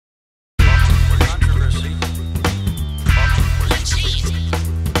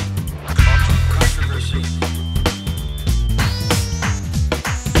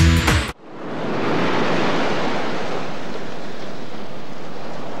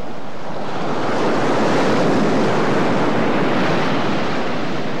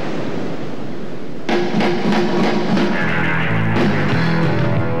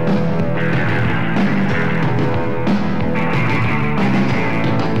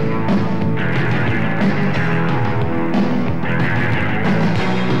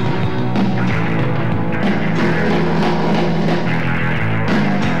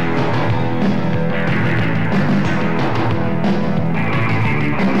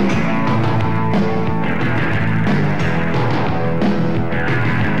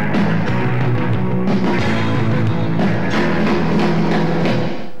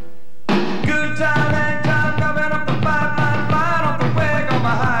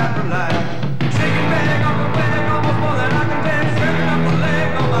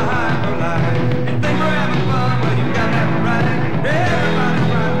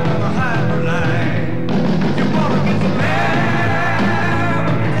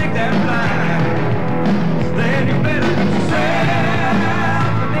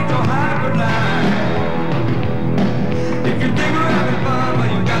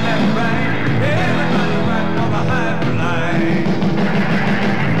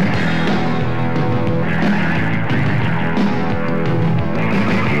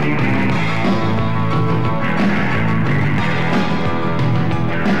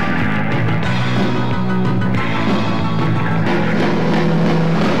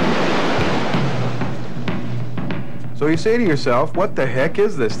you say to yourself, what the heck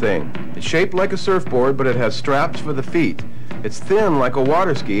is this thing? It's shaped like a surfboard, but it has straps for the feet. It's thin like a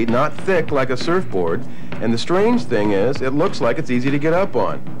water ski, not thick like a surfboard. And the strange thing is, it looks like it's easy to get up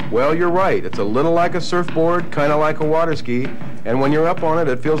on. Well, you're right. It's a little like a surfboard, kind of like a water ski. And when you're up on it,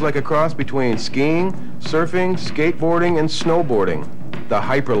 it feels like a cross between skiing, surfing, skateboarding, and snowboarding. The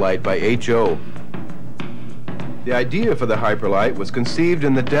Hyperlite by HO. The idea for the Hyperlite was conceived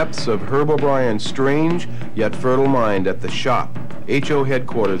in the depths of Herb O'Brien's strange yet fertile mind at the shop, HO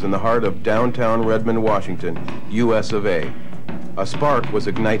headquarters in the heart of downtown Redmond, Washington, US of A. A spark was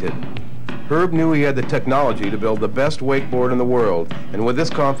ignited. Herb knew he had the technology to build the best wakeboard in the world, and with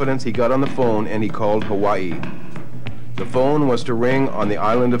this confidence he got on the phone and he called Hawaii. The phone was to ring on the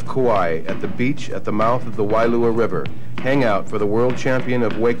island of Kauai at the beach at the mouth of the Wailua River, hangout for the World Champion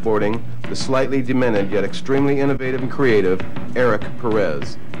of Wakeboarding, the slightly demented yet extremely innovative and creative Eric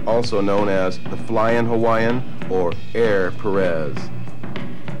Perez, also known as the Flying Hawaiian or Air Perez.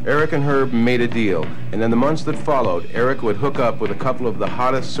 Eric and Herb made a deal, and in the months that followed, Eric would hook up with a couple of the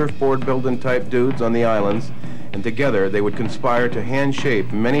hottest surfboard building type dudes on the islands, and together they would conspire to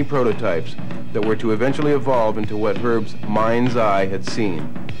hand-shape many prototypes that were to eventually evolve into what Herb's mind's eye had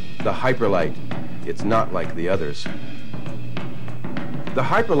seen. The Hyperlite. It's not like the others. The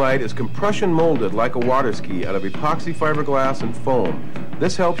Hyperlite is compression molded like a water ski out of epoxy fiberglass and foam.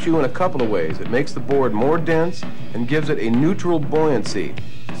 This helps you in a couple of ways. It makes the board more dense and gives it a neutral buoyancy,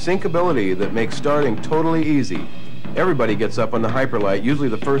 sinkability that makes starting totally easy. Everybody gets up on the Hyperlite, usually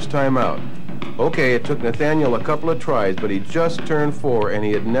the first time out. Okay, it took Nathaniel a couple of tries, but he just turned 4 and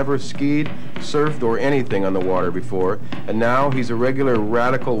he had never skied, surfed, or anything on the water before, and now he's a regular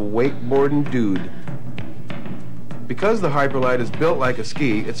radical wakeboarding dude. Because the Hyperlite is built like a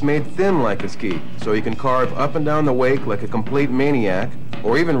ski, it's made thin like a ski, so you can carve up and down the wake like a complete maniac,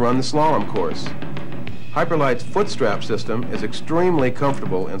 or even run the slalom course. Hyperlite's foot strap system is extremely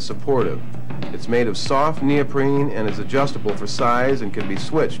comfortable and supportive. It's made of soft neoprene and is adjustable for size and can be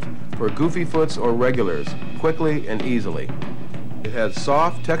switched for goofy foots or regulars, quickly and easily. It has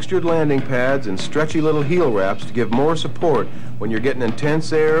soft, textured landing pads and stretchy little heel wraps to give more support when you're getting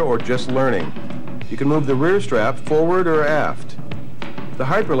intense air or just learning. You can move the rear strap forward or aft. The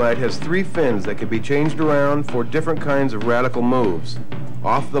Hyperlite has 3 fins that can be changed around for different kinds of radical moves.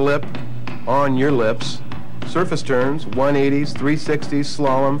 Off the lip, on your lips, surface turns, 180s, 360s,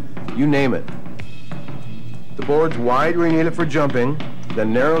 slalom, you name it. The board's wide where you need it for jumping,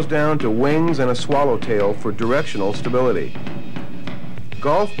 then narrows down to wings and a swallowtail for directional stability.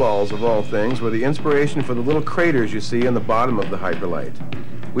 Golf balls, of all things, were the inspiration for the little craters you see on the bottom of the Hyperlite.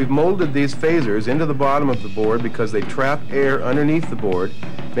 We've molded these phasers into the bottom of the board because they trap air underneath the board,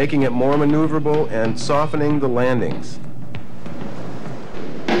 making it more maneuverable and softening the landings.